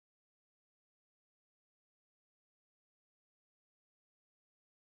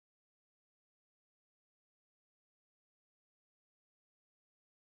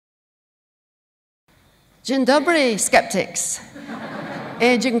Dzień dobry, Skeptics.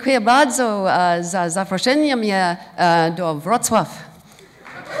 Dziękuję bardzo za zaproszenie mnie do Wrocław.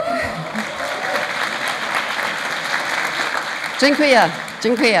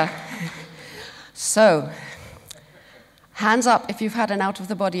 Dziękuję. So, hands up if you've had an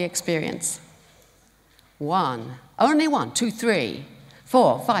out-of-the-body experience. 1, only 1, 2, 3,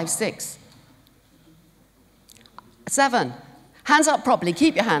 4, 5, 6, 7. Hands up properly,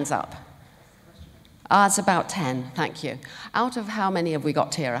 keep your hands up. It's about 10, thank you. Out of how many have we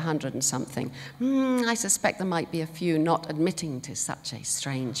got here? 100 and something. I suspect there might be a few not admitting to such a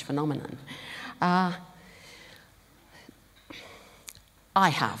strange phenomenon. I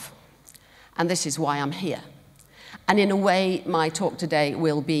have, and this is why I'm here. And in a way, my talk today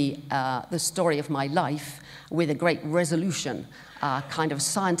will be the story of my life with a great resolution, kind of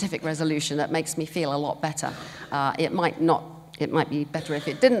scientific resolution that makes me feel a lot better. It might be better if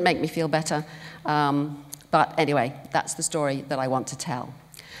it didn't make me feel better, but anyway, that's the story that I want to tell.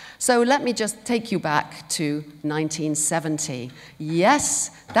 So let me just take you back to 1970. Yes,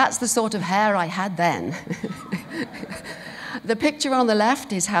 that's the sort of hair I had then. The picture on the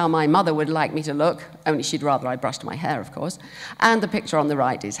left is how my mother would like me to look, only she'd rather I brushed my hair, of course. And the picture on the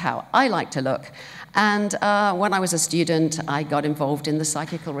right is how I like to look. And when I was a student, I got involved in the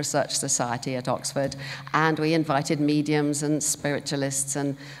Psychical Research Society at Oxford, and we invited mediums and spiritualists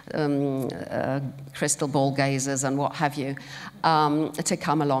and crystal ball gazers and what have you to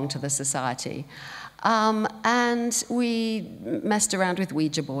come along to the society. And we messed around with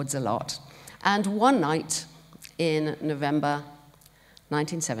Ouija boards a lot. And one night, in November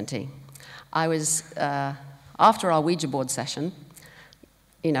 1970, I was, after our Ouija board session,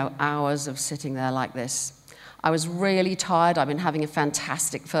 you know, hours of sitting there like this, I was really tired. I've been having a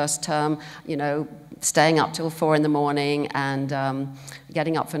fantastic first term, you know, staying up till 4 in the morning and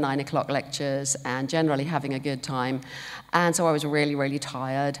getting up for 9 o'clock lectures and generally having a good time. And so I was really, really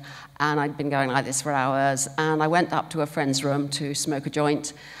tired, and I'd been going like this for hours, and I went up to a friend's room to smoke a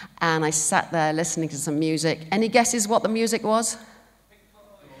joint, and I sat there listening to some music. Any guesses what the music was?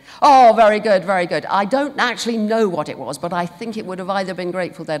 Oh, very good, very good. I don't actually know what it was, but I think it would have either been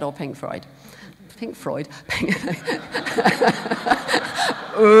Grateful Dead or Pink Floyd. Pink Floyd?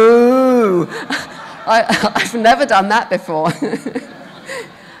 Ooh, I've never done that before.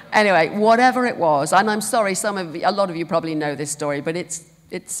 Anyway, whatever it was, and I'm sorry, a lot of you probably know this story, but it's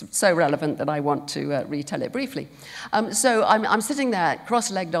so relevant that I want to retell it briefly. So I'm sitting there,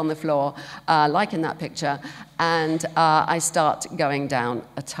 cross-legged on the floor, like in that picture, and I start going down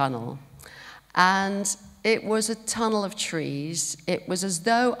a tunnel. And it was a tunnel of trees. It was as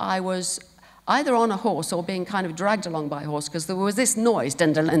though I was either on a horse or being kind of dragged along by a horse, because there was this noise,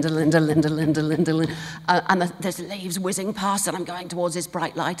 and there's leaves whizzing past, and I'm going towards this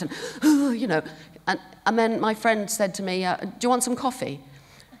bright light, and, you know. And then my friend said to me, do you want some coffee?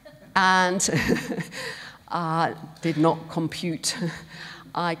 And did not compute.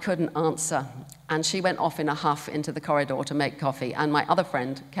 I couldn't answer. And she went off in a huff into the corridor to make coffee. And my other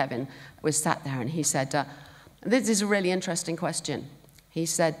friend, Kevin, was sat there, and he said, this is a really interesting question. He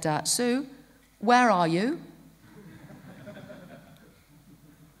said, Sue, where are you?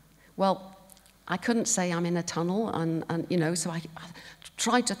 Well, I couldn't say I'm in a tunnel, and you know, so I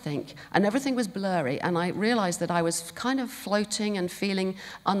tried to think, and everything was blurry, and I realized that I was kind of floating and feeling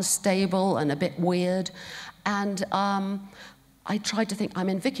unstable and a bit weird, and I tried to think, I'm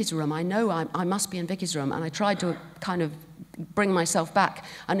in Vicky's room, I know I must be in Vicky's room, and I tried to kind of bring myself back,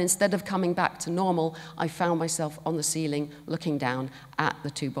 and instead of coming back to normal, I found myself on the ceiling looking down at the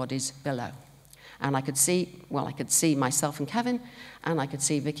two bodies below. And I could see myself and Kevin, and I could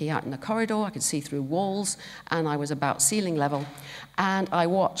see Vicky out in the corridor, I could see through walls, and I was about ceiling level. And I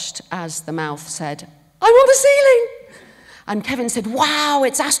watched as the mouth said, I'm on the ceiling! And Kevin said, wow,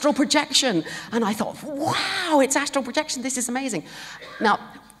 it's astral projection. And I thought, wow, it's astral projection, this is amazing. Now,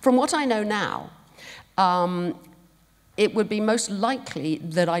 from what I know now, it would be most likely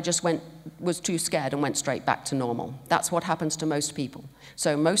that I just was too scared and went straight back to normal. That's what happens to most people.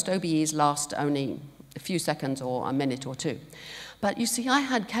 So most OBEs last only a few seconds or a minute or two. But you see, I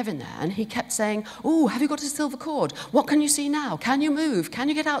had Kevin there, and he kept saying, oh, have you got a silver cord? What can you see now? Can you move? Can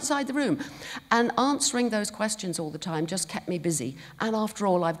you get outside the room? And answering those questions all the time just kept me busy. And after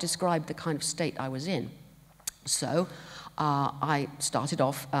all, I've described the kind of state I was in. So I started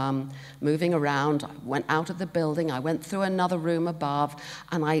off moving around. I went out of the building. I went through another room above,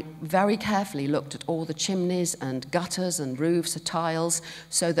 and I very carefully looked at all the chimneys and gutters and roofs and tiles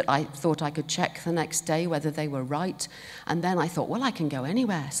so that I thought I could check the next day whether they were right. And then I thought, well, I can go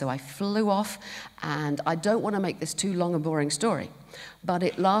anywhere. So I flew off, and I don't want to make this too long a boring story, but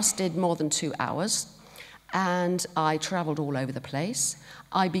it lasted more than 2 hours. and I traveled all over the place.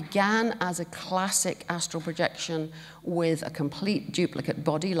 I began as a classic astral projection with a complete duplicate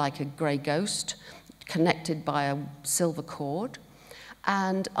body, like a grey ghost, connected by a silver cord.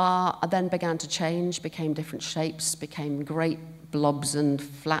 And I then began to change, became different shapes, became great blobs and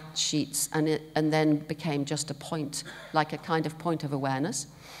flat sheets, and then became just a point, like a kind of point of awareness.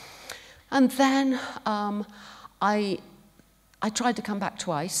 And then I tried to come back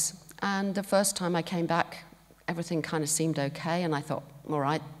twice, and the first time I came back, everything kind of seemed okay, and I thought, all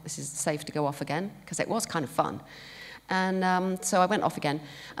right, this is safe to go off again, because it was kind of fun. And so I went off again.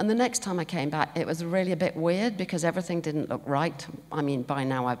 And the next time I came back, it was really a bit weird, because everything didn't look right. I mean, by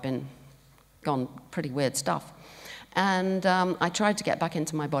now I've gone pretty weird stuff. And I tried to get back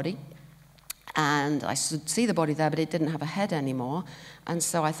into my body, and I could see the body there, but it didn't have a head anymore. And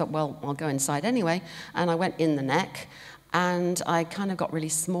so I thought, well, I'll go inside anyway. And I went in the neck, and I kind of got really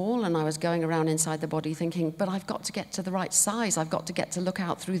small, and I was going around inside the body thinking, but I've got to get to the right size. I've got to get to look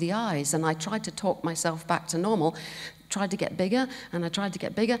out through the eyes. And I tried to talk myself back to normal, tried to get bigger, and I tried to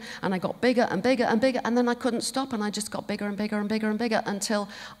get bigger, and I got bigger and bigger and bigger, and then I couldn't stop, and I just got bigger and bigger and bigger and bigger until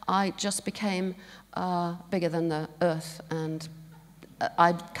I just became bigger than the earth, and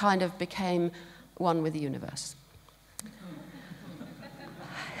I kind of became one with the universe.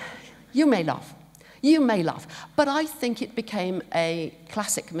 You may laugh. You may laugh, but I think it became a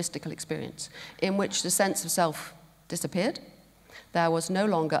classic mystical experience in which the sense of self disappeared. There was no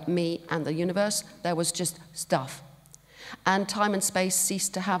longer me and the universe, there was just stuff. And time and space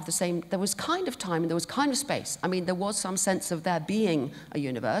ceased to have the same, there was kind of time and there was kind of space. I mean, there was some sense of there being a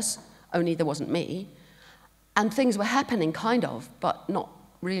universe, only there wasn't me. And things were happening, kind of, but not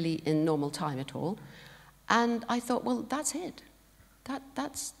really in normal time at all. And I thought, well, that's it.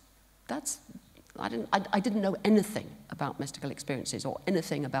 I didn't know anything about mystical experiences or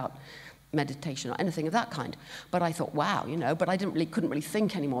anything about meditation or anything of that kind. But I thought, wow, you know, but I couldn't really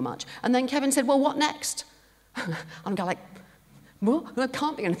think anymore much. And then Kevin said, well, what next? I'm going like, well, there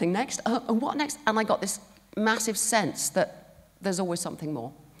can't be anything next. And what next? And I got this massive sense that there's always something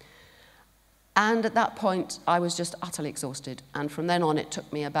more. And at that point, I was just utterly exhausted. And from then on, it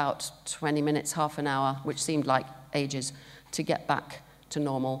took me about 20 minutes, half an hour, which seemed like ages, to get back to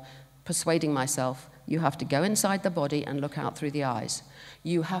normal, persuading myself, you have to go inside the body and look out through the eyes.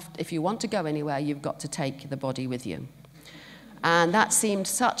 If you want to go anywhere, you've got to take the body with you. And that seemed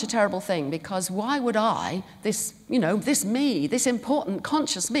such a terrible thing, because why would I, this me, this important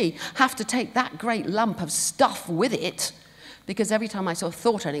conscious me, have to take that great lump of stuff with it? Because every time I sort of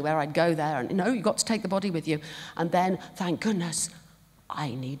thought anywhere, I'd go there and, you've got to take the body with you. And then, thank goodness, I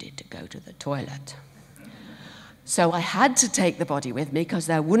needed to go to the toilet. So I had to take the body with me because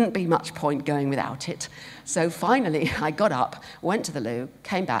there wouldn't be much point going without it. So finally, I got up, went to the loo,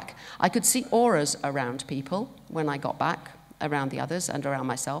 came back. I could see auras around people when I got back, around the others and around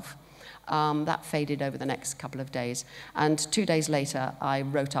myself. That faded over the next couple of days. And 2 days later, I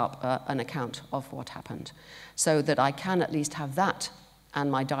wrote up an account of what happened, so that I can at least have that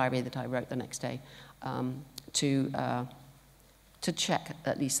and my diary that I wrote the next day to check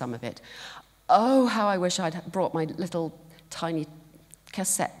at least some of it. Oh, how I wish I'd brought my little tiny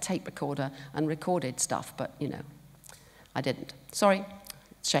cassette tape recorder and recorded stuff, but, I didn't. Sorry,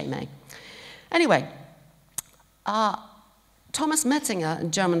 shame, eh? Anyway, Thomas Metzinger, a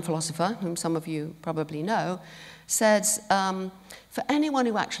German philosopher, whom some of you probably know, says, for anyone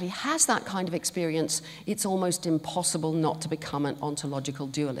who actually has that kind of experience, it's almost impossible not to become an ontological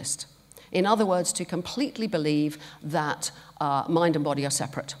dualist. In other words, to completely believe that mind and body are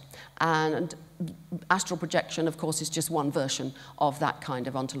separate. And astral projection, of course, is just one version of that kind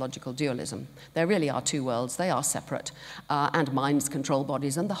of ontological dualism. There really are two worlds. They are separate, and minds control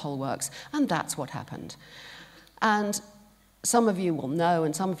bodies and the whole works, and that's what happened. And some of you will know,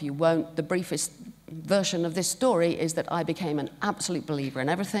 and some of you won't. The briefest version of this story is that I became an absolute believer in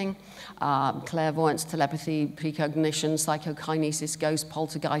everything. Clairvoyance, telepathy, precognition, psychokinesis, ghost,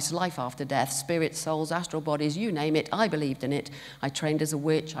 poltergeist, life after death, spirits, souls, astral bodies, you name it, I believed in it. I trained as a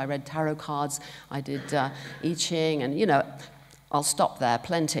witch, I read tarot cards, I did I Ching, and I'll stop there,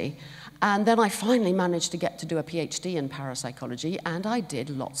 plenty. And then I finally managed to get to do a PhD in parapsychology, and I did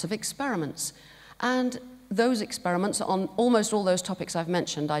lots of experiments. And those experiments on almost all those topics I've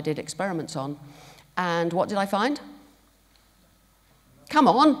mentioned, I did experiments on. And what did I find? Come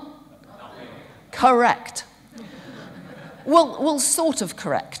on. Nothing. Correct. Well, sort of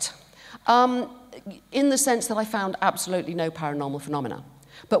correct. In the sense that I found absolutely no paranormal phenomena.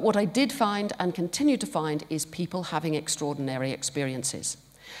 But what I did find and continue to find is people having extraordinary experiences.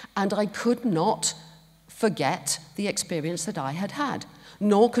 And I could not forget the experience that I had had,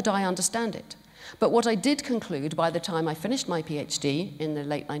 nor could I understand it. But what I did conclude by the time I finished my PhD in the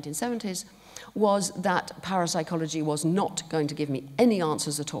late 1970s was that parapsychology was not going to give me any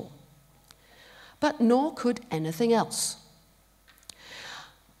answers at all. But nor could anything else.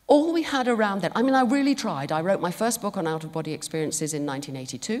 All we had around then, I mean, I really tried. I wrote my first book on out-of-body experiences in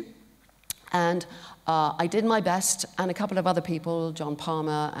 1982, and I did my best, and a couple of other people, John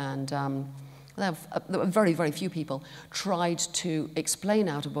Palmer and there were very, very few people, tried to explain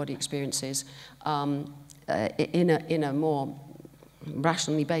out-of-body experiences in a more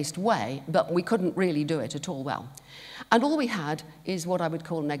rationally based way, but we couldn't really do it at all well. And all we had is what I would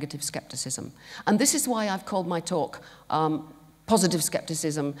call negative skepticism. And this is why I've called my talk Positive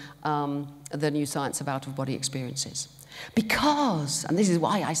Skepticism, the New Science of Out-of-Body Experiences. Because, and this is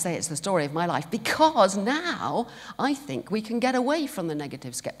why I say it's the story of my life, because now I think we can get away from the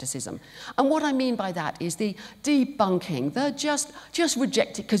negative skepticism. And what I mean by that is the debunking, the just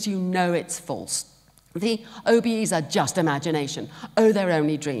reject it because you know it's false. The OBEs are just imagination. Oh, they're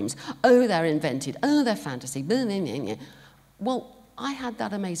only dreams. Oh, they're invented. Oh, they're fantasy. Well, I had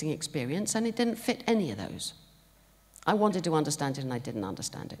that amazing experience and it didn't fit any of those. I wanted to understand it and I didn't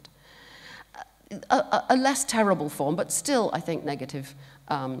understand it. A less terrible form, but still, I think, negative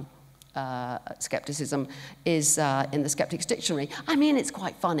skepticism is in the Skeptics Dictionary. I mean, it's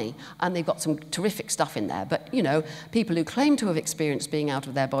quite funny, and they've got some terrific stuff in there, but, you know, people who claim to have experienced being out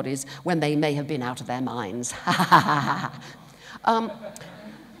of their bodies when they may have been out of their minds. Well,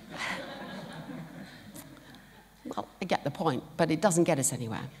 I get the point, but it doesn't get us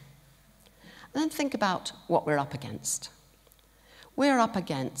anywhere. Then think about what we're up against. We're up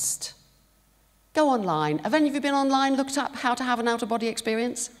against... Go online. Have any of you been online, looked up how to have an out-of-body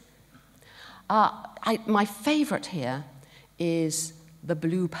experience? My favorite here is the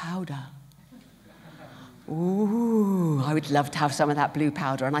blue powder. Ooh, I would love to have some of that blue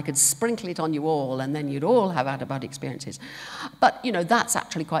powder, and I could sprinkle it on you all, and then you'd all have out-of-body experiences. But, you know, that's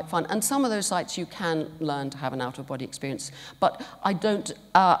actually quite fun. And some of those sites you can learn to have an out-of-body experience. But I don't,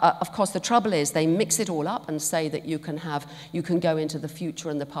 of course, the trouble is they mix it all up and say that you can go into the future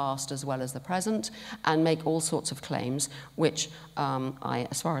and the past as well as the present and make all sorts of claims, which,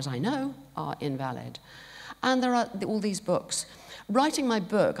 as far as I know, are invalid. And there are all these books. Writing my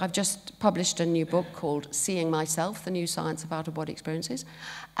book, I've just published a new book called Seeing Myself, The New Science of Out-of-Body Experiences,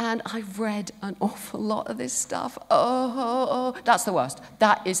 and I've read an awful lot of this stuff. Oh, that's the worst.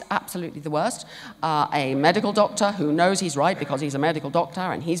 That is absolutely the worst. A medical doctor who knows he's right because he's a medical doctor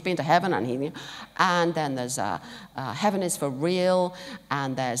and he's been to heaven, and then there's Heaven is for Real,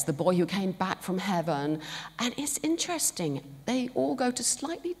 and there's The Boy Who Came Back from Heaven, and it's interesting. They all go to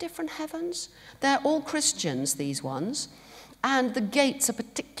slightly different heavens. They're all Christians, these ones. And the gates are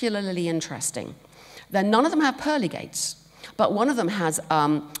particularly interesting. Then none of them have pearly gates, but one of them has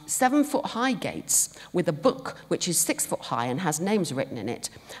 7-foot-high gates with a book which is 6 foot high and has names written in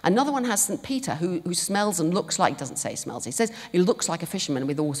it. Another one has St. Peter, who smells and looks like, doesn't say smells, he says he looks like a fisherman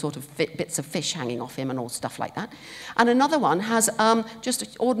with all sort of bits of fish hanging off him and all stuff like that. And another one has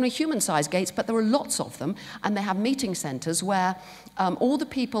just ordinary human-sized gates, but there are lots of them, and they have meeting centres where all the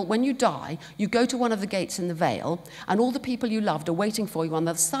people, when you die, you go to one of the gates in the Vale, and all the people you loved are waiting for you on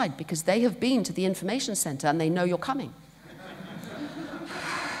the other side because they have been to the information centre and they know you're coming.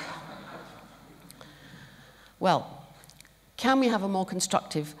 Well, can we have a more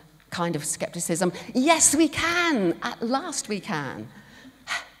constructive kind of skepticism? Yes, we can. At last we can.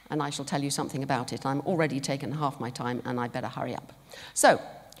 And I shall tell you something about it. I'm already taken half my time, and I better hurry up. So,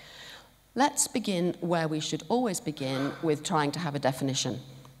 let's begin where we should always begin, with trying to have a definition.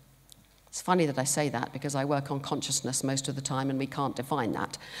 It's funny that I say that because I work on consciousness most of the time and we can't define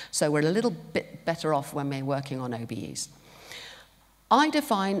that. So we're a little bit better off when we're working on OBEs. I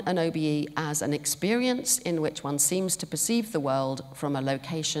define an OBE as an experience in which one seems to perceive the world from a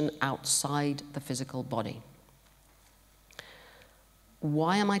location outside the physical body.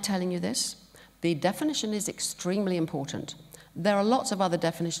 Why am I telling you this? The definition is extremely important. There are lots of other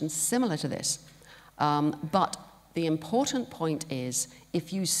definitions similar to this, but the important point is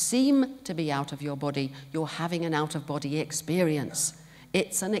if you seem to be out of your body, you're having an out-of-body experience.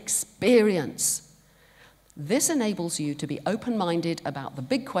 It's an experience. This enables you to be open-minded about the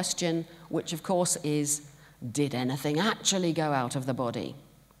big question, which of course is, did anything actually go out of the body?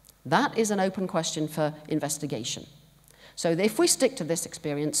 That is an open question for investigation. So if we stick to this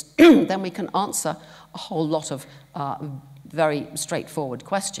experience, then we can answer a whole lot of very straightforward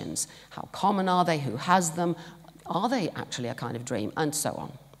questions. How common are they? Who has them? Are they actually a kind of dream? And so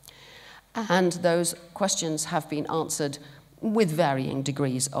on. And those questions have been answered with varying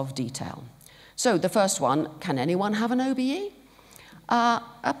degrees of detail. So the first one, can anyone have an OBE?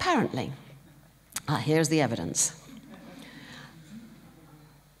 Apparently. Here's the evidence.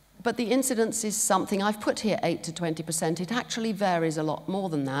 But the incidence is something, I've put here 8 to 20%. It actually varies a lot more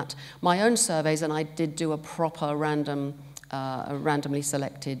than that. My own surveys, and I did do a proper randomly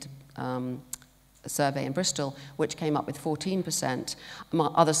selected survey in Bristol, which came up with 14%.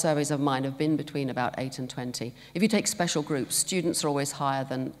 Other surveys of mine have been between about 8 and 20. If you take special groups, students are always higher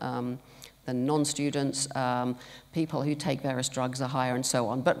than non-students. People who take various drugs are higher and so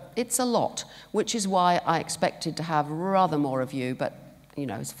on. But it's a lot, which is why I expected to have rather more of you, but you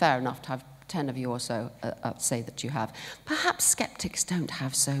know, it's fair enough to have 10 of you or so say that you have. Perhaps skeptics don't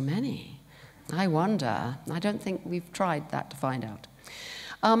have so many. I wonder. I don't think we've tried that to find out.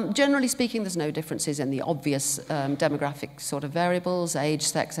 Generally speaking, there's no differences in the obvious demographic sort of variables. Age,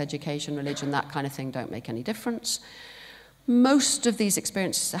 sex, education, religion, that kind of thing don't make any difference. Most of these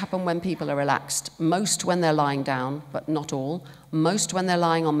experiences happen when people are relaxed. Most when they're lying down, but not all. Most when they're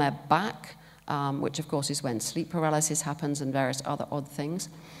lying on their back, which of course is when sleep paralysis happens and various other odd things.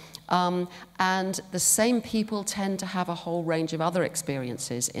 And the same people tend to have a whole range of other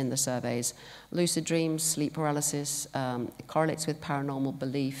experiences in the surveys. Lucid dreams, sleep paralysis, it correlates with paranormal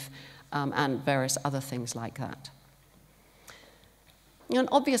belief, and various other things like that. An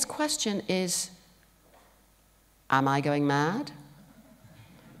obvious question is, am I going mad?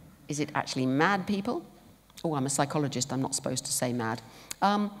 Is it actually mad people? Oh, I'm a psychologist, I'm not supposed to say mad.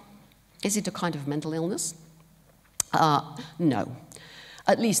 Is it a kind of mental illness? No.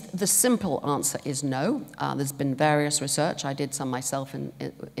 At least the simple answer is no. There's been various research. I did some myself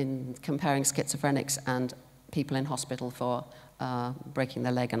in comparing schizophrenics and people in hospital for breaking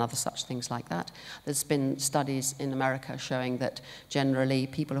their leg and other such things like that. There's been studies in America showing that generally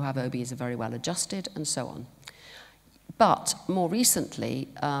people who have OBs are very well adjusted and so on. But more recently,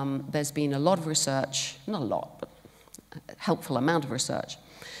 there's been a lot of research, not a lot, but a helpful amount of research,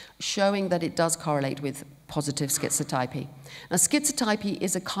 showing that it does correlate with positive schizotypy. Now, schizotypy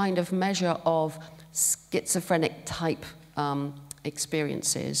is a kind of measure of schizophrenic type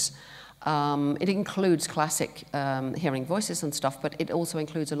experiences. It includes classic hearing voices and stuff, but it also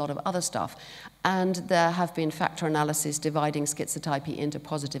includes a lot of other stuff. And there have been factor analyses dividing schizotypy into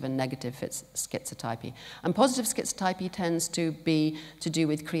positive and negative schizotypy. And positive schizotypy tends to be to do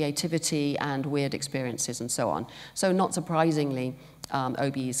with creativity and weird experiences and so on. So not surprisingly,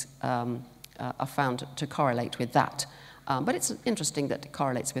 OBs are found to correlate with that. But it's interesting that it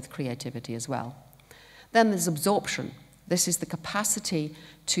correlates with creativity as well. Then there's absorption. This is the capacity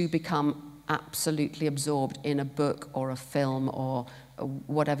to become absolutely absorbed in a book or a film or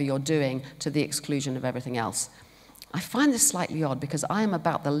whatever you're doing to the exclusion of everything else. I find this slightly odd because I am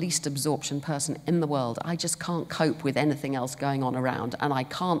about the least absorption person in the world. I just can't cope with anything else going on around, and I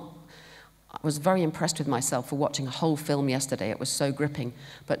was very impressed with myself for watching a whole film yesterday. It was so gripping,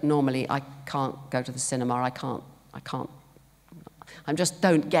 but normally I can't go to the cinema. I just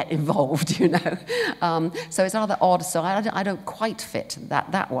don't get involved, you know. So it's rather odd. So I don't quite fit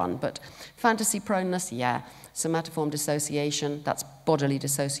that one. But fantasy proneness, yeah. Somatoform dissociation, that's bodily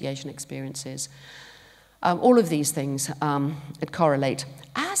dissociation experiences. All of these things correlate.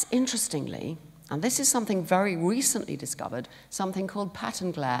 As interestingly, and this is something very recently discovered, something called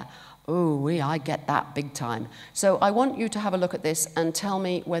pattern glare. Oh, I get that big time. So I want you to have a look at this and tell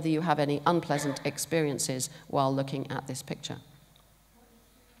me whether you have any unpleasant experiences while looking at this picture.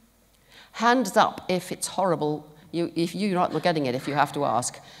 Hands up if it's horrible. If you're not getting it, if you have to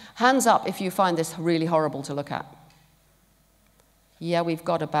ask. Hands up if you find this really horrible to look at. Yeah, we've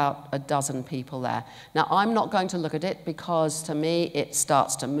got about a dozen people there. Now, I'm not going to look at it because, to me, it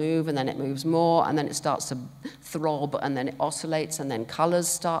starts to move, and then it moves more, and then it starts to throb, and then it oscillates, and then colors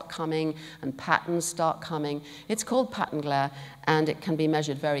start coming, and patterns start coming. It's called pattern glare, and it can be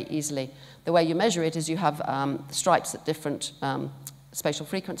measured very easily. The way you measure it is you have stripes at different spatial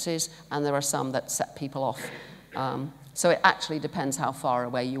frequencies, and there are some that set people off. So it actually depends how far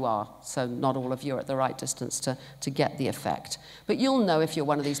away you are. So not all of you are at the right distance to get the effect. But you'll know if you're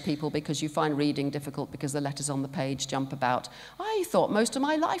one of these people because you find reading difficult because the letters on the page jump about. I thought most of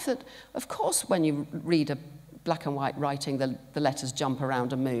my life that, of course, when you read a black and white writing, the letters jump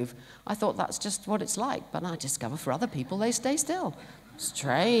around and move. I thought that's just what it's like. But I discover for other people, they stay still.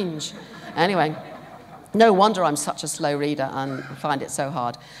 Strange. Anyway, no wonder I'm such a slow reader and find it so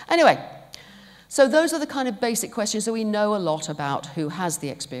hard. Anyway. So those are the kind of basic questions that we know a lot about who has the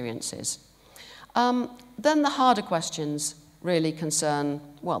experiences. Then the harder questions really concern,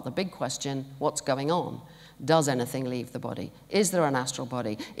 well, the big question, what's going on? Does anything leave the body? Is there an astral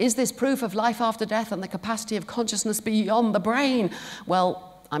body? Is this proof of life after death and the capacity of consciousness beyond the brain?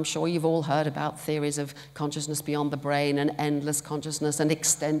 Well, I'm sure you've all heard about theories of consciousness beyond the brain and endless consciousness and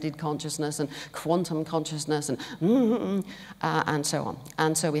extended consciousness and quantum consciousness and so on.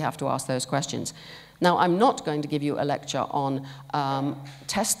 And so we have to ask those questions. Now, I'm not going to give you a lecture on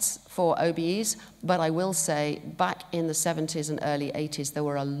tests for OBEs, but I will say back in the 70s and early 80s, there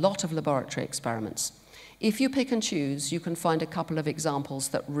were a lot of laboratory experiments. If you pick and choose, you can find a couple of examples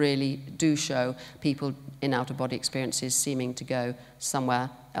that really do show people in out-of-body experiences seeming to go somewhere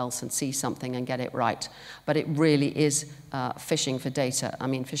else and see something and get it right. But it really is fishing for data,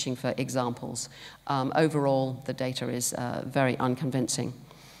 fishing for examples. Overall, the data is very unconvincing.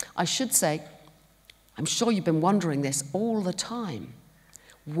 I should say, I'm sure you've been wondering this all the time.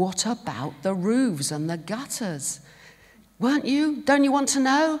 What about the roofs and the gutters? Weren't you? Don't you want to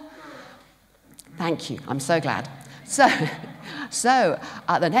know? Thank you. I'm so glad. So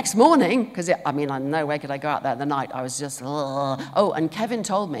the next morning, because I no way could I go out there at the night. I was just, oh, and Kevin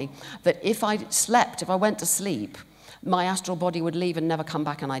told me that if I went to sleep, my astral body would leave and never come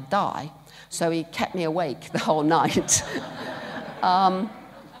back and I'd die. So he kept me awake the whole night.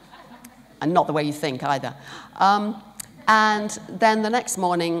 And not the way you think either. And then the next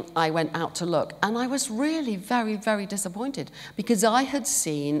morning, I went out to look, and I was really very, very disappointed because I had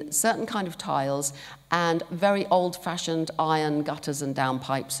seen certain kind of tiles and very old-fashioned iron gutters and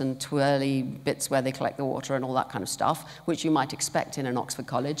downpipes and twirly bits where they collect the water and all that kind of stuff, which you might expect in an Oxford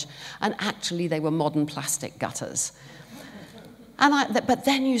college, and actually they were modern plastic gutters. But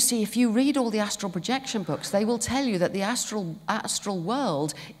then you see, if you read all the astral projection books, they will tell you that the astral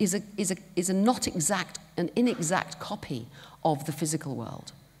world is an inexact copy of the physical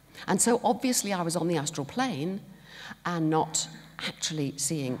world. And so obviously I was on the astral plane and not actually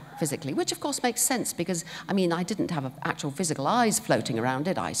seeing physically, which of course makes sense because, I didn't have actual physical eyes floating around,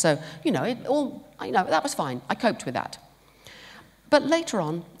 did I? So, that was fine. I coped with that. But later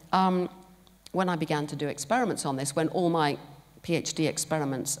on, when I began to do experiments on this, when all my PhD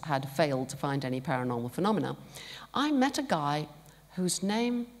experiments had failed to find any paranormal phenomena, I met a guy whose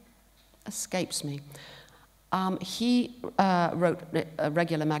name escapes me. He wrote a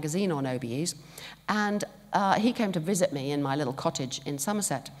regular magazine on OBEs, and he came to visit me in my little cottage in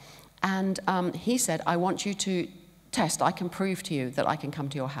Somerset, and he said, I want you to test, I can prove to you that I can come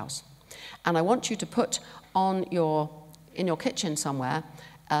to your house, and I want you to put in your kitchen somewhere,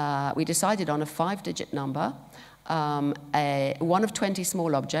 we decided on a 5-digit number, one of 20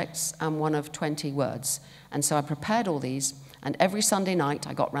 small objects and one of 20 words. And so I prepared all these, and every Sunday night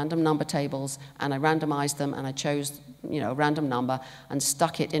I got random number tables and I randomized them and I chose a random number and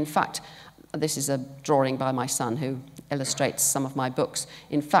stuck it. In fact, this is a drawing by my son who illustrates some of my books.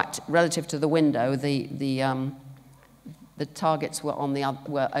 In fact, relative to the window, the targets were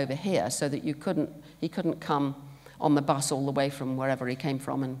were over here, so that he couldn't come on the bus all the way from wherever he came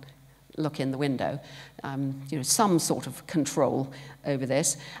from and look in the window, some sort of control over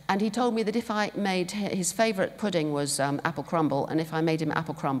this. And he told me that if I made his favorite pudding was apple crumble, and if I made him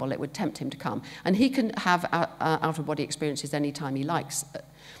apple crumble, it would tempt him to come. And he can have out-of-body experiences anytime he likes.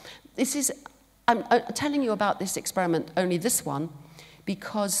 I'm telling you about this experiment, only this one,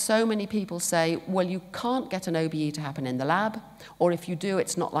 because so many people say, well, you can't get an OBE to happen in the lab, or if you do,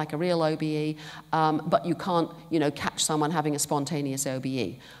 it's not like a real OBE, but you can't, catch someone having a spontaneous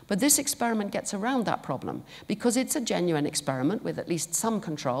OBE. But this experiment gets around that problem, because it's a genuine experiment with at least some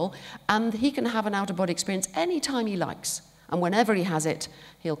control, and he can have an out-of-body experience anytime he likes, and whenever he has it,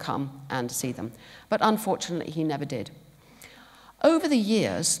 he'll come and see them. But unfortunately, he never did. Over the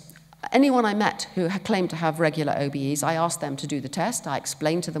years, anyone I met who had claimed to have regular OBEs, I asked them to do the test. I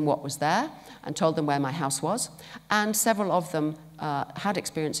explained to them what was there and told them where my house was. And several of them had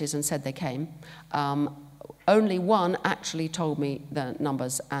experiences and said they came. Only one actually told me the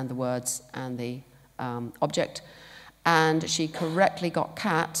numbers and the words and the object. And she correctly got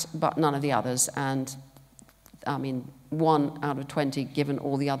cat, but none of the others. And 1 out of 20, given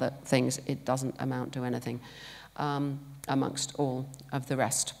all the other things, it doesn't amount to anything amongst all of the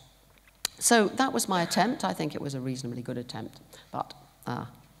rest. So that was my attempt. I think it was a reasonably good attempt, but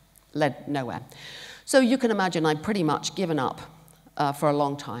led nowhere. So you can imagine I'd pretty much given up for a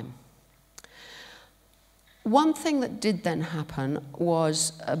long time. One thing that did then happen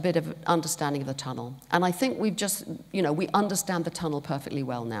was a bit of understanding of the tunnel. And I think we've just, we understand the tunnel perfectly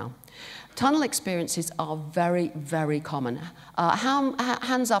well now. Tunnel experiences are very, very common.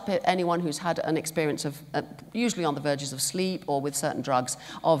 Hands up at anyone who's had an experience of, usually on the verges of sleep or with certain drugs,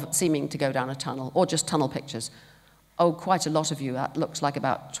 of seeming to go down a tunnel, or just tunnel pictures. Oh, quite a lot of you. That looks like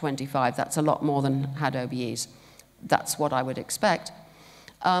about 25. That's a lot more than had OBEs. That's what I would expect.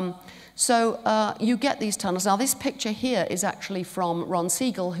 So you get these tunnels. Now, this picture here is actually from Ron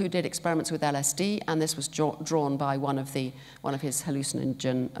Siegel, who did experiments with LSD, and this was drawn by one of his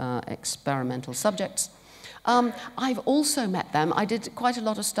hallucinogen experimental subjects. I've also met them. I did quite a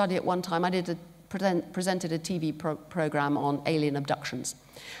lot of study at one time. I presented a TV program on alien abductions.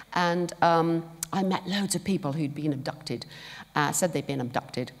 And I met loads of people who'd been abducted, said they'd been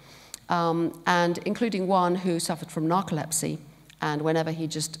abducted, and including one who suffered from narcolepsy, and whenever he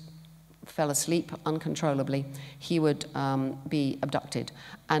just fell asleep uncontrollably, he would be abducted,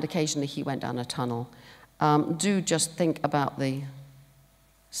 and occasionally he went down a tunnel. Do just think about the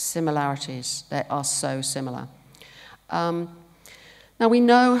similarities. They are so similar. Now, we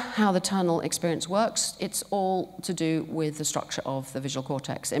know how the tunnel experience works. It's all to do with the structure of the visual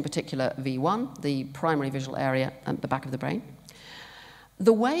cortex, in particular V1, the primary visual area at the back of the brain.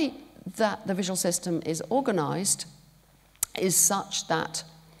 The way that the visual system is organized is such that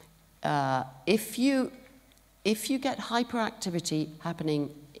if you get hyperactivity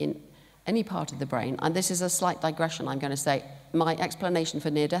happening in any part of the brain, and this is a slight digression, I'm going to say, my explanation for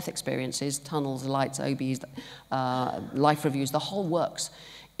near-death experiences, tunnels, lights, OBs, life reviews, the whole works,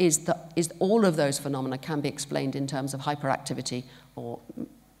 is all of those phenomena can be explained in terms of hyperactivity or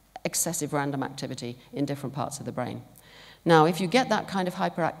excessive random activity in different parts of the brain. Now, if you get that kind of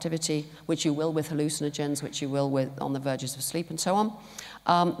hyperactivity, which you will with hallucinogens, which you will with on the verges of sleep and so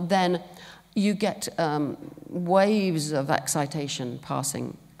on, then you get waves of excitation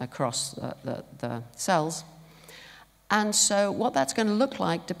passing across the cells. And so what that's going to look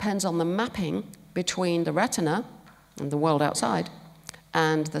like depends on the mapping between the retina and the world outside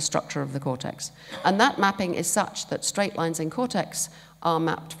and the structure of the cortex. And that mapping is such that straight lines in cortex are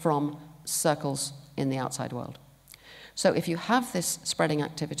mapped from circles in the outside world. So if you have this spreading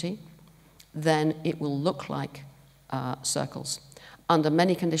activity, then it will look like circles. Under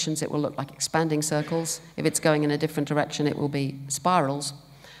many conditions, it will look like expanding circles. If it's going in a different direction, it will be spirals.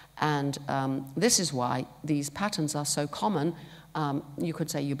 And this is why these patterns are so common, you could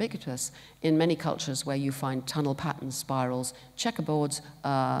say ubiquitous, in many cultures where you find tunnel patterns, spirals, checkerboards,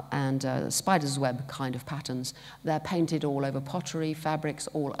 and spider's web kind of patterns. They're painted all over pottery, fabrics,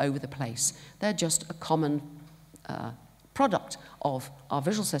 all over the place. They're just a common product of our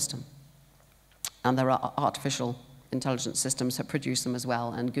visual system. And there are artificial intelligence systems that produce them as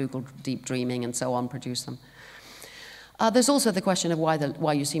well, and Google Deep Dreaming and so on produce them. There's also the question of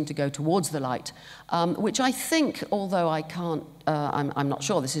why you seem to go towards the light, which I think, although I can't, I'm not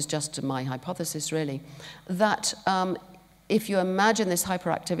sure, this is just my hypothesis really, that if you imagine this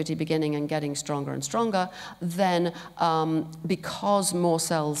hyperactivity beginning and getting stronger and stronger, then because more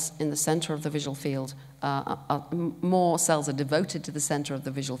cells in the center of the visual field, more cells are devoted to the center of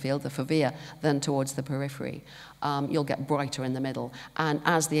the visual field, the fovea, than towards the periphery. You'll get brighter in the middle. And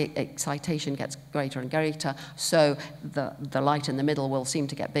as the excitation gets greater and greater, so the light in the middle will seem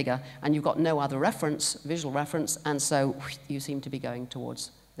to get bigger. And you've got no other reference, visual reference, and so you seem to be going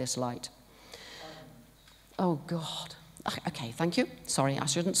towards this light. Oh, God. Okay, thank you. Sorry, I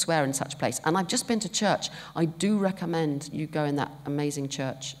shouldn't swear in such a place. And I've just been to church. I do recommend you go in that amazing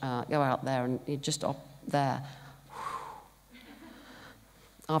church, go out there and you're just up there.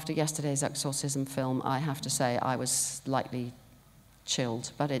 After yesterday's exorcism film, I have to say I was slightly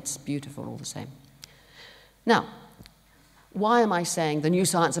chilled, but it's beautiful all the same. Now, why am I saying the new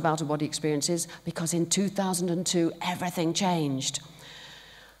science of out-of-body experiences? Because in 2002, everything changed.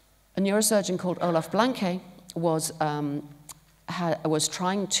 A neurosurgeon called Olaf Blanke was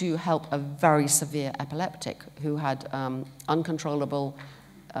trying to help a very severe epileptic who had uncontrollable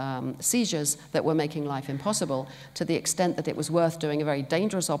seizures that were making life impossible, to the extent that it was worth doing a very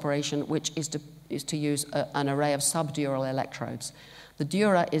dangerous operation, which is to use an array of subdural electrodes. The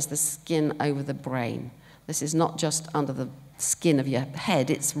dura is the skin over the brain. This is not just under the skin of your head,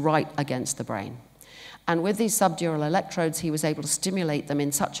 it's right against the brain. And with these subdural electrodes, he was able to stimulate them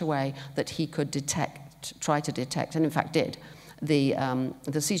in such a way that he could try to detect, and in fact did, the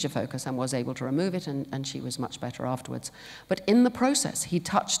seizure focus and was able to remove it, and she was much better afterwards. But in the process, he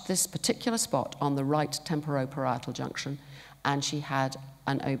touched this particular spot on the right temporoparietal junction, and she had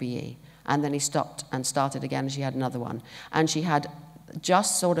an OBE. And then he stopped and started again, and she had another one. And she had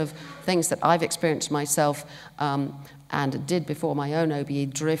just sort of things that I've experienced myself and did before my own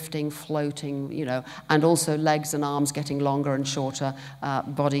OBE, drifting, floating, you know, and also legs and arms getting longer and shorter,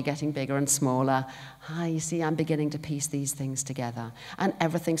 body getting bigger and smaller. You see, I'm beginning to piece these things together, and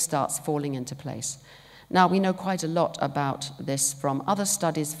everything starts falling into place. Now, we know quite a lot about this from other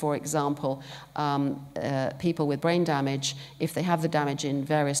studies. For example, people with brain damage, if they have the damage in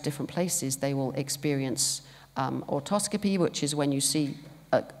various different places, they will experience autoscopy, which is when you see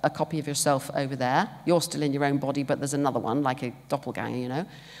a copy of yourself over there. You're still in your own body, but there's another one, like a doppelganger, you know.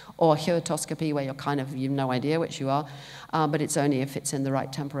 Or heurotoscopy, where you've no idea which you are, but it's only if it's in the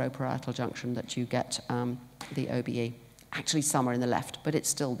right temporoparietal junction that you get the OBE. Actually, somewhere in the left, but it's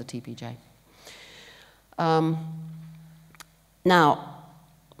still the TPJ. Now,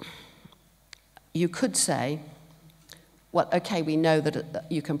 you could say, well, okay, we know that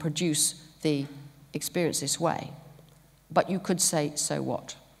you can produce the experience this way, but you could say, so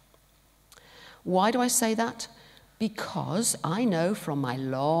what? Why do I say that? Because I know from my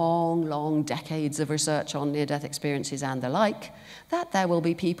long, long decades of research on near-death experiences and the like, that there will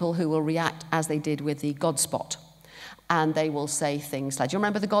be people who will react as they did with the God spot. And they will say things like, do you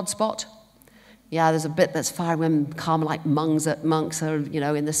remember the God spot? Yeah, there's a bit that's firing when Carmelite monks are, you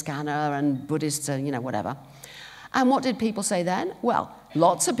know, in the scanner and Buddhists are, you know, whatever. And what did people say then? Well,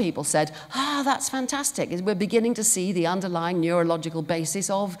 lots of people said, that's fantastic. We're beginning to see the underlying neurological basis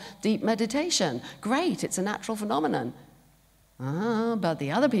of deep meditation. Great, it's a natural phenomenon. But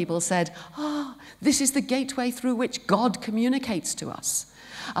the other people said, this is the gateway through which God communicates to us.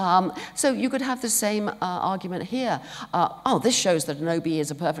 So you could have the same argument here. This shows that an OB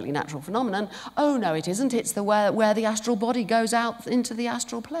is a perfectly natural phenomenon. Oh, no, it isn't. It's where the astral body goes out into the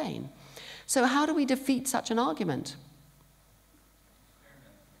astral plane. So how do we defeat such an argument?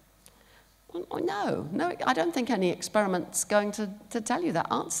 Well, no, I don't think any experiment's going to tell you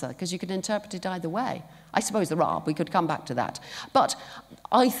that answer, because you could interpret it either way. I suppose there are. We could come back to that. But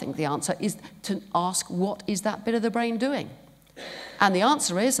I think the answer is to ask, what is that bit of the brain doing? And the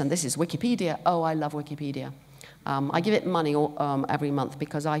answer is, and this is Wikipedia. Oh, I love Wikipedia. I give it money every month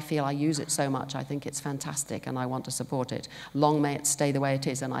because I feel I use it so much. I think it's fantastic and I want to support it. Long may it stay the way it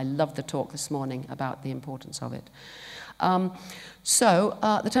is. And I loved the talk this morning about the importance of it.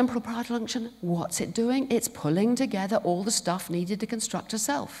 The temporal parietal junction, what's it doing? It's pulling together all the stuff needed to construct a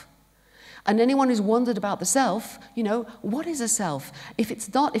self. And anyone who's wondered about the self, you know, what is a self?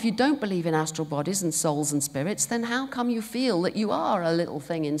 If you don't believe in astral bodies and souls and spirits, then how come you feel that you are a little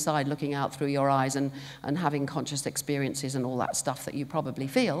thing inside looking out through your eyes and having conscious experiences and all that stuff that you probably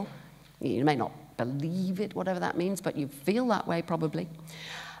feel? You may not believe it, whatever that means, but you feel that way probably.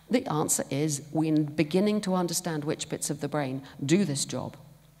 The answer is we're beginning to understand which bits of the brain do this job.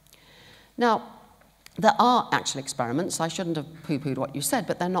 Now, there are actual experiments. I shouldn't have poo-pooed what you said,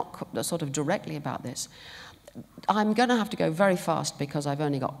 but they're not sort of directly about this. I'm going to have to go very fast because I've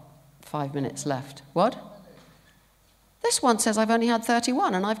only got 5 minutes left. What? This one says I've only had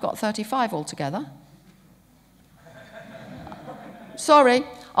 31, and I've got 35 altogether. Sorry,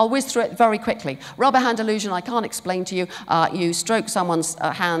 I'll whiz through it very quickly. Rubber hand illusion, I can't explain to you. You stroke someone's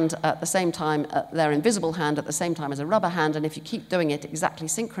hand at the same time, their invisible hand at the same time as a rubber hand, and if you keep doing it exactly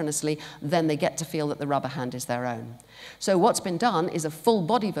synchronously, then they get to feel that the rubber hand is their own. So what's been done is a full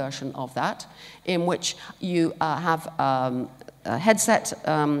body version of that, in which you have a headset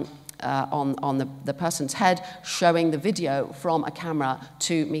on the person's head, showing the video from a camera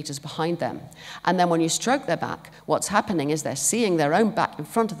 2 meters behind them. And then when you stroke their back, what's happening is they're seeing their own back in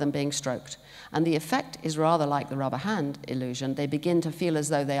front of them being stroked. And the effect is rather like the rubber hand illusion. They begin to feel as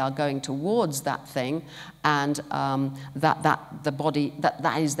though they are going towards that thing, and the body,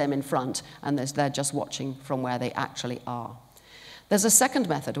 that is them in front, and they're just watching from where they actually are. There's a second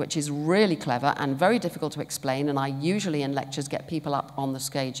method which is really clever and very difficult to explain, and I usually in lectures get people up on the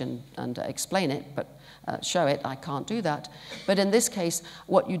stage and explain it, but show it. I can't do that. But in this case,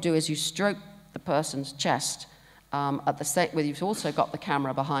 what you do is you stroke the person's chest you've also got the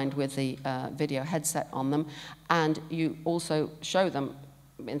camera behind with the video headset on them, and you also show them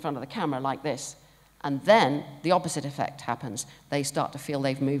in front of the camera like this. And then the opposite effect happens. They start to feel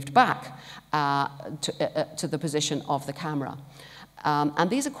they've moved back to the position of the camera. And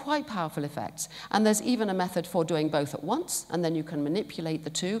these are quite powerful effects. And there's even a method for doing both at once, and then you can manipulate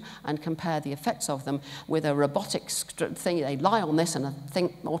the two and compare the effects of them with a robotic thing. They lie on this, and a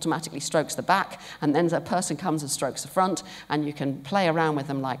thing automatically strokes the back, and then a person comes and strokes the front, and you can play around with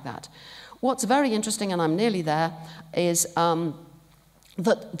them like that. What's very interesting, and I'm nearly there, is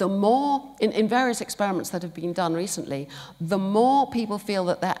that the more, in various experiments that have been done recently, the more people feel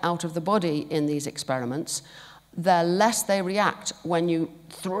that they're out of the body in these experiments, the less they react when you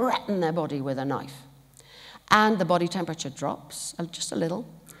threaten their body with a knife. And the body temperature drops just a little.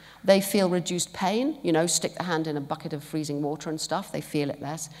 They feel reduced pain, you know, stick the hand in a bucket of freezing water and stuff, they feel it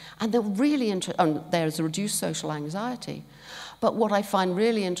less. And they're really there's a reduced social anxiety. But what I find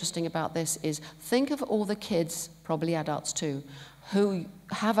really interesting about this is, think of all the kids, probably adults too, who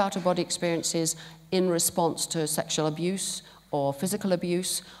have out-of-body experiences in response to sexual abuse or physical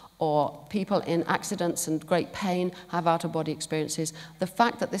abuse, or people in accidents and great pain have out-of-body experiences. The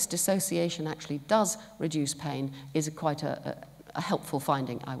fact that this dissociation actually does reduce pain is quite a helpful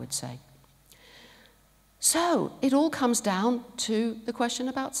finding, I would say. So it all comes down to the question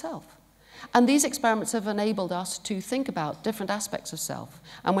about self. And these experiments have enabled us to think about different aspects of self.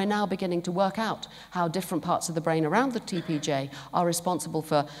 And we're now beginning to work out how different parts of the brain around the TPJ are responsible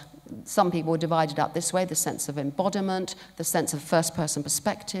for, some people are divided up this way, the sense of embodiment, the sense of first-person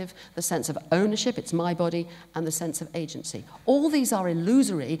perspective, the sense of ownership, it's my body, and the sense of agency. All these are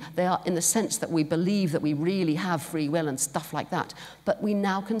illusory. They are in the sense that we believe that we really have free will and stuff like that. But we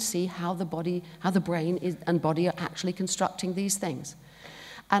now can see how the body, how the brain and body are actually constructing these things.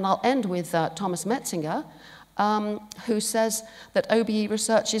 And I'll end with Thomas Metzinger, who says that OBE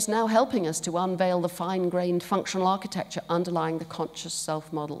research is now helping us to unveil the fine-grained functional architecture underlying the conscious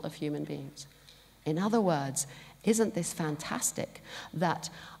self-model of human beings. In other words, isn't this fantastic that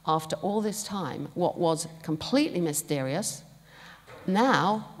after all this time, what was completely mysterious,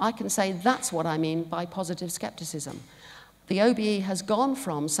 now I can say that's what I mean by positive skepticism. The OBE has gone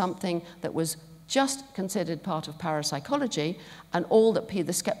from something that was just considered part of parapsychology, and all that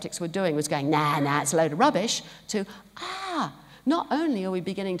the skeptics were doing was going, nah, it's a load of rubbish, to, not only are we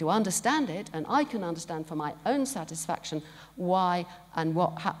beginning to understand it, and I can understand for my own satisfaction why and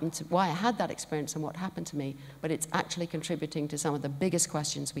what happened to, why I had that experience and what happened to me, but it's actually contributing to some of the biggest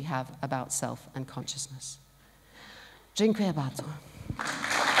questions we have about self and consciousness. Dziękuję bardzo.